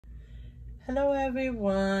Hello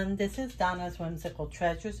everyone, this is Donna's Whimsical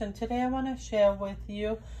Treasures, and today I want to share with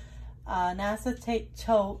you an acetate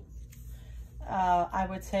tote, I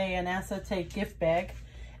would say an acetate gift bag,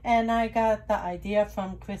 and I got the idea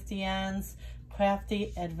from Kristianne's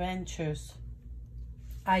Crafty Adventures.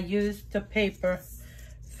 I used the paper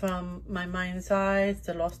from my Mind's Eyes,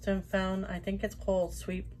 the Lost and Found, I think it's called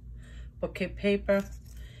Sweet Bouquet paper,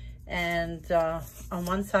 and on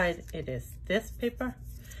one side it is this paper,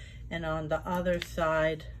 and on the other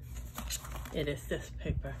side it is this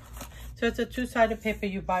paper. So it's a two-sided paper.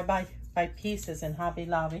 You buy by pieces in Hobby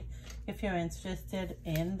Lobby if you're interested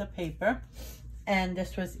in the paper. And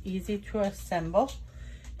this was easy to assemble,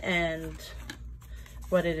 and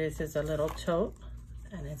what it is a little tote,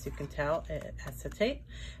 and as you can tell, acetate.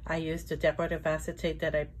 I used the decorative acetate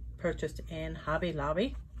that I purchased in Hobby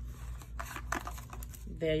Lobby.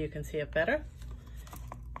 There you can see it better.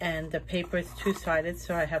 And the paper is two-sided,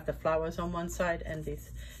 so I have the flowers on one side and these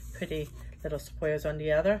pretty little squares on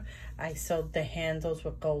the other. I sewed the handles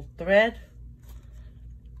with gold thread.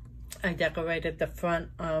 I decorated the front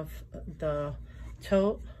of the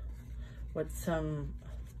tote with some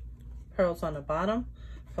pearls on the bottom,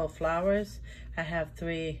 faux flowers. I have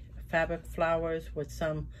 3 fabric flowers with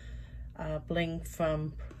some bling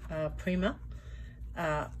from Prima.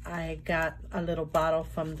 I got a little bottle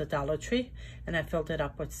from the Dollar Tree and I filled it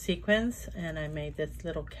up with sequins, and I made this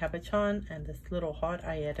little cabochon and this little heart.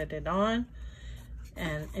 I added it on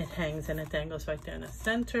and it hangs and it dangles right there in the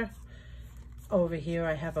center. Over here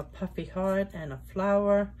I have a puffy heart and a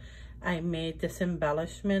flower. I made this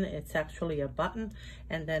embellishment. It's actually a button,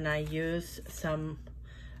 and then I use some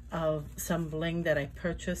bling that I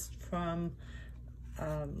purchased from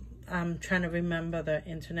I'm trying to remember the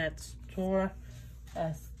internet store,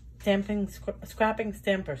 scrapping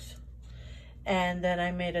stampers. And then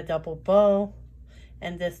I made a double bow,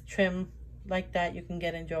 and this trim like that you can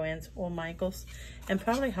get in Joann's or Michael's, and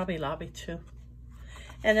probably Hobby Lobby too.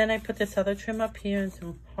 And then I put this other trim up here and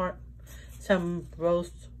some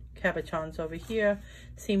rose cabochons over here,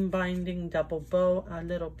 seam binding, double bow, a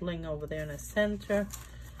little bling over there in the center,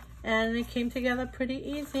 and it came together pretty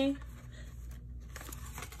easy.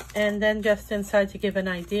 And then just inside, to give an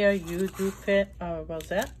idea, you do fit a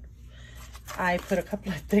rosette. I put a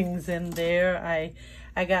couple of things in there.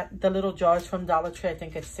 I got the little jars from Dollar Tree. I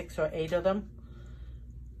think it's 6 or 8 of them.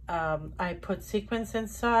 I put sequins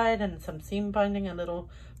inside and some seam binding, a little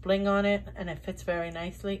bling on it, and it fits very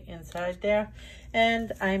nicely inside there.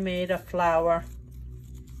 And I made a flower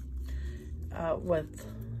with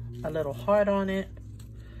a little heart on it.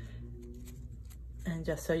 And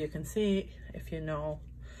just so you can see, if you know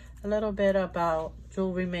a little bit about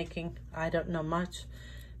jewelry making, I don't know much,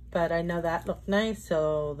 but I know that looked nice,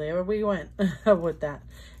 so there we went with that.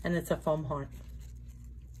 And it's a foam heart.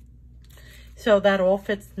 So that all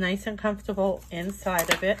fits nice and comfortable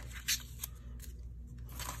inside of it.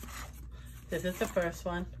 This is the first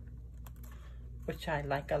one, which I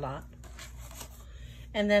like a lot.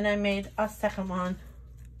 And then I made a second one.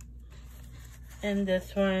 In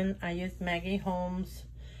this one, I used Maggie Holmes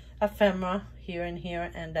ephemera here and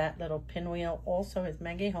here, and that little pinwheel also is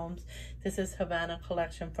Maggie Holmes. This is Havana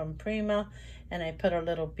collection from Prima, and I put a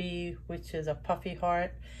little bee, which is a puffy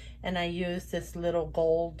heart, and I used this little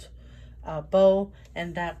gold bow,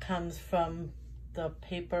 and that comes from the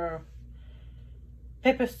Paper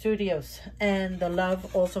Studios, and the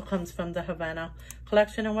love also comes from the Havana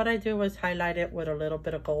collection. And what I do is highlight it with a little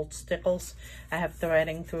bit of gold stickles. I have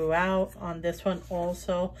threading throughout. On this one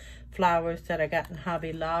also, flowers that I got in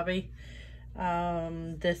Hobby Lobby.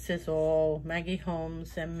 This is all Maggie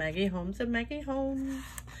Holmes and Maggie Holmes and Maggie Holmes.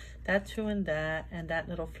 That too, and that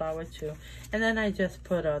little flower too. And then I just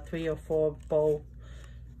put a 3 or 4 bow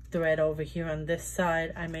thread over here on this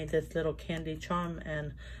side. I made this little candy charm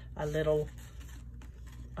and a little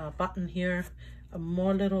button here,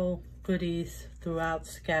 more little goodies throughout,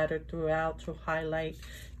 scattered throughout, to highlight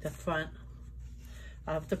the front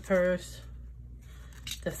of the purse.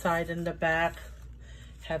 The side and the back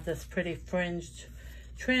have this pretty fringed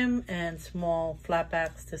trim and small flat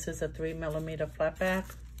backs. This is a 3mm flat back.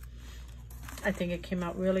 I think it came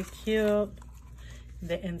out really cute.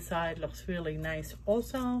 The inside looks really nice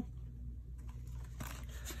also.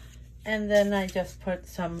 And then I just put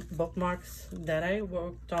some bookmarks that I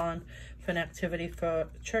worked on for an activity for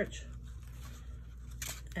church.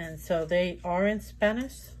 And so they are in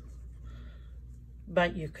Spanish,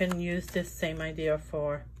 but you can use this same idea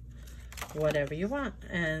for whatever you want.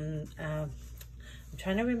 And I'm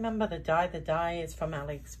trying to remember the dye. The dye is from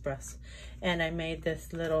AliExpress. And I made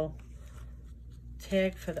this little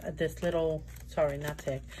tag for this little, sorry, not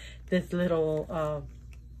tag, this little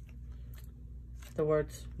the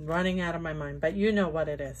word's running out of my mind, but you know what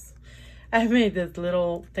it is. I made this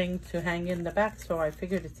little thing to hang in the back, so I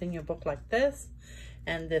figured it's in your book like this,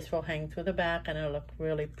 and this will hang to the back and it'll look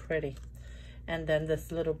really pretty. And then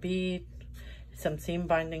this little bead, some seam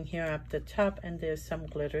binding here up the top, and there's some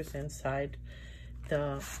glitters inside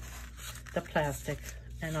the plastic.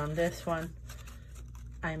 And on this one,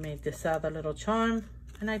 I made this other little charm,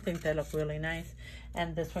 and I think they look really nice.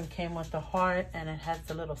 And this one came with the heart, and it has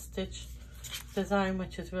the little stitch design,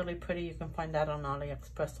 which is really pretty. You can find that on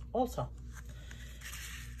AliExpress also.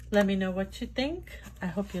 Let me know what you think. I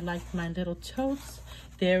hope you liked my little totes.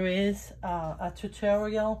 There is a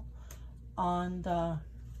tutorial on the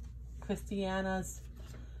Kristianne's.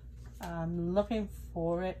 I'm looking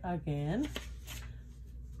for it again.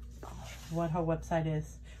 What her website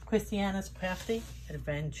is. Kristianne's Crafty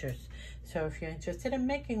Adventures. So if you're interested in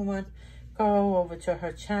making one, go over to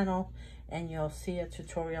her channel and you'll see a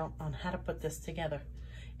tutorial on how to put this together.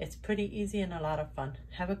 It's pretty easy and a lot of fun.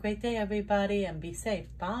 Have a great day, everybody, and be safe.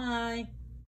 Bye.